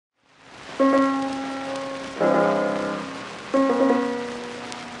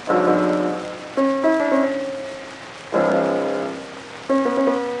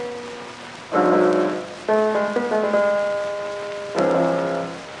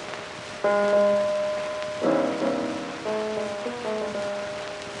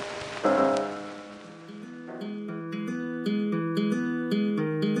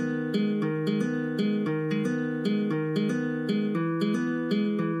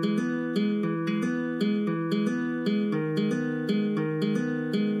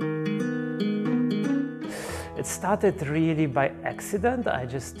started really by accident. I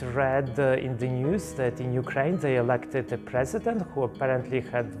just read in the news that in Ukraine they elected a president who apparently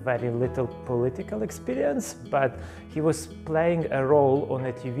had very little political experience, but he was playing a role on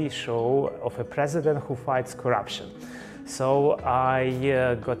a TV show of a president who fights corruption. So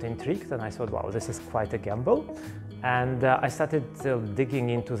I got intrigued and I thought, wow, this is quite a gamble. And I started digging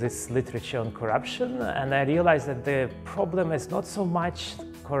into this literature on corruption, and I realized that the problem is not so much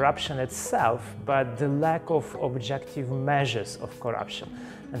corruption itself, but the lack of objective measures of corruption.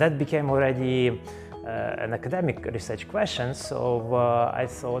 And that became already an academic research question, so I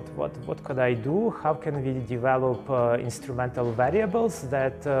thought, what could I do? How can we develop instrumental variables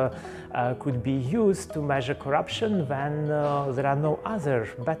that could be used to measure corruption when there are no other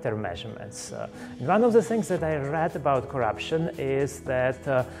better measurements? And one of the things that I read about corruption is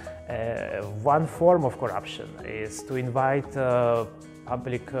that one form of corruption is to invite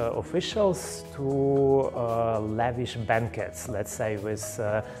public officials to lavish banquets, let's say, with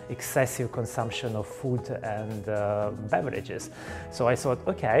excessive consumption of food and beverages. So I thought,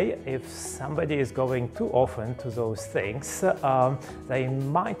 okay, if somebody is going too often to those things, they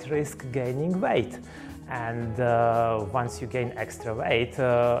might risk gaining weight. And once you gain extra weight,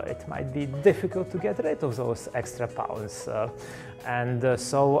 it might be difficult to get rid of those extra pounds.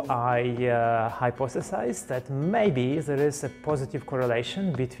 So I hypothesized that maybe there is a positive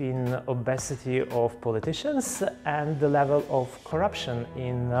correlation between obesity of politicians and the level of corruption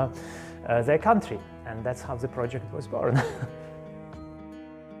in their country. And that's how the project was born.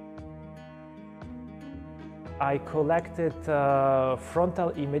 I collected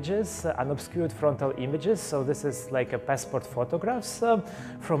frontal images, unobscured frontal images. So this is like a passport photographs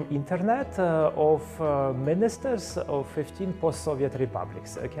from internet of ministers of 15 post-Soviet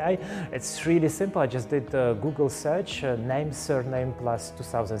republics. Okay, it's really simple. I just did a Google search, name, surname plus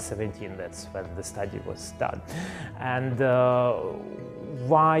 2017. That's when the study was done. And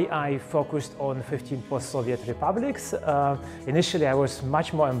why I focused on 15 post-Soviet republics. Initially, I was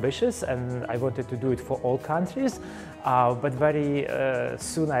much more ambitious and I wanted to do it for all countries, but very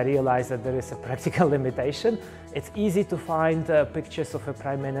soon I realized that there is a practical limitation. It's easy to find pictures of a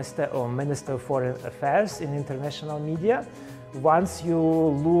prime minister or minister of foreign affairs in international media. Once you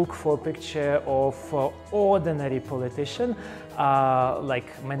look for a picture of ordinary politician,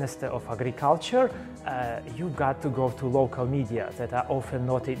 like Minister of Agriculture, you got to go to local media that are often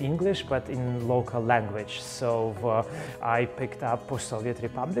not in English but in local language. So I picked up post-Soviet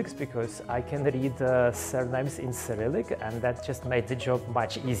republics because I can read surnames in Cyrillic, and that just made the job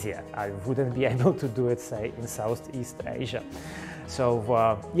much easier. I wouldn't be able to do it, say, in Southeast Asia.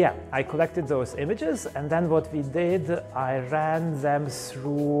 So yeah, I collected those images, and then what we did, I ran them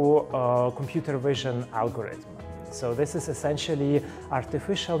through a computer vision algorithm. So this is essentially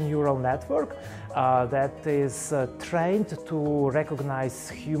artificial neural network that is trained to recognize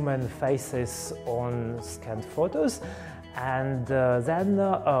human faces on scanned photos. And then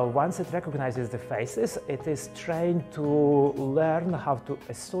once it recognizes the faces, it is trained to learn how to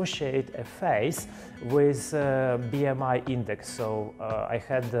associate a face with BMI index. So I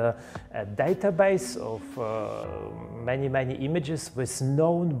had a database of many images with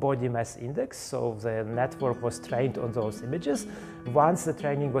known body mass index. So the network was trained on those images. Once the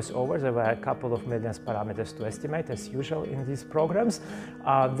training was over, there were a couple of million parameters to estimate, as usual in these programs.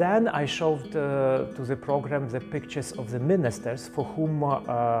 Then I showed to the program the pictures of the ministers for whom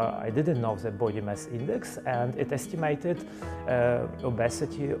I didn't know the body mass index, and it estimated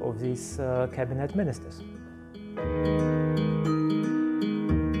obesity of these cabinet ministers.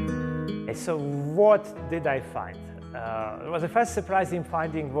 So what did I find? Well, the first surprising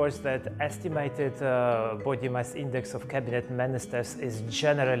finding was that estimated body mass index of cabinet ministers is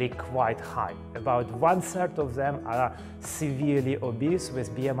generally quite high. About 1/3 of them are severely obese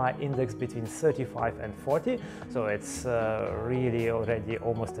with BMI index between 35 and 40. So it's really already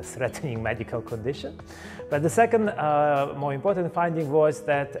almost a threatening medical condition. But the second more important finding was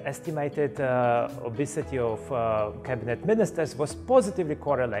that estimated obesity of cabinet ministers was positively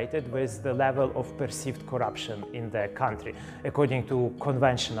correlated with the level of perceived corruption in their country, according to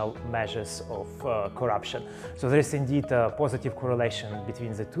conventional measures of corruption. So there is indeed a positive correlation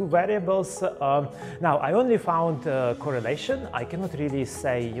between the two variables. Now, I only found correlation. I cannot really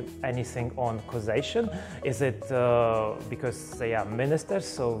say anything on causation. Is it because they are ministers,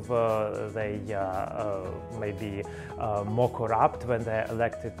 so they may be more corrupt when they're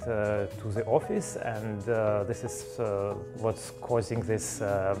elected to the office, and this is what's causing this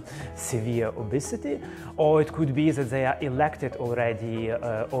severe obesity? Or it could be be that they are elected already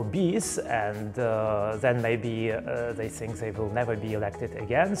obese, and then maybe they think they will never be elected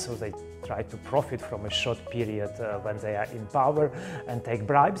again, so they try to profit from a short period when they are in power and take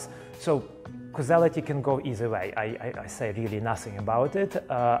bribes. So causality can go either way. I say really nothing about it.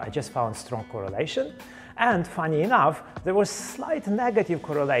 I just found strong correlation. And funny enough, there was slight negative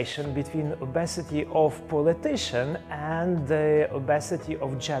correlation between obesity of politician and the obesity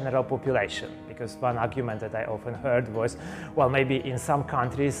of general population. Because one argument that I often heard was, well, maybe in some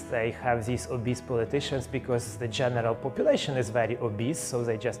countries they have these obese politicians because the general population is very obese, so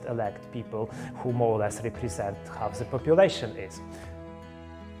they just elect people who more or less represent half the population is.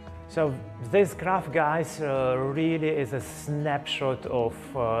 So this graph, guys, really is a snapshot of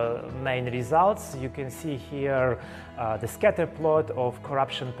main results. You can see here the scatter plot of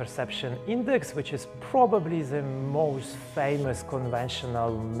corruption perception index, which is probably the most famous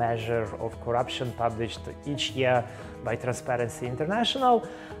conventional measure of corruption published each year by Transparency International,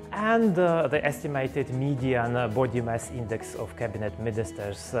 and the estimated median body mass index of cabinet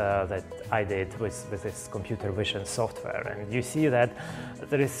ministers that I did with this computer vision software. And you see that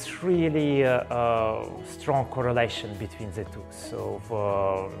there is really a strong correlation between the two.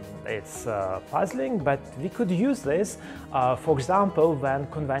 So it's puzzling, but we could use this, for example, when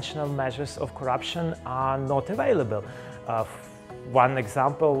conventional measures of corruption are not available. One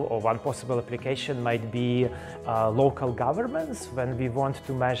example or one possible application might be local governments, when we want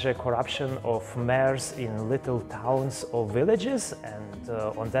to measure corruption of mayors in little towns or villages, and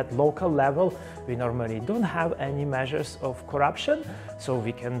on that local level we normally don't have any measures of corruption, so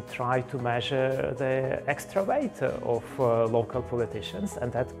we can try to measure the extra weight of local politicians,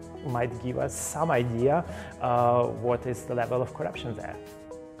 and that might give us some idea what is the level of corruption there.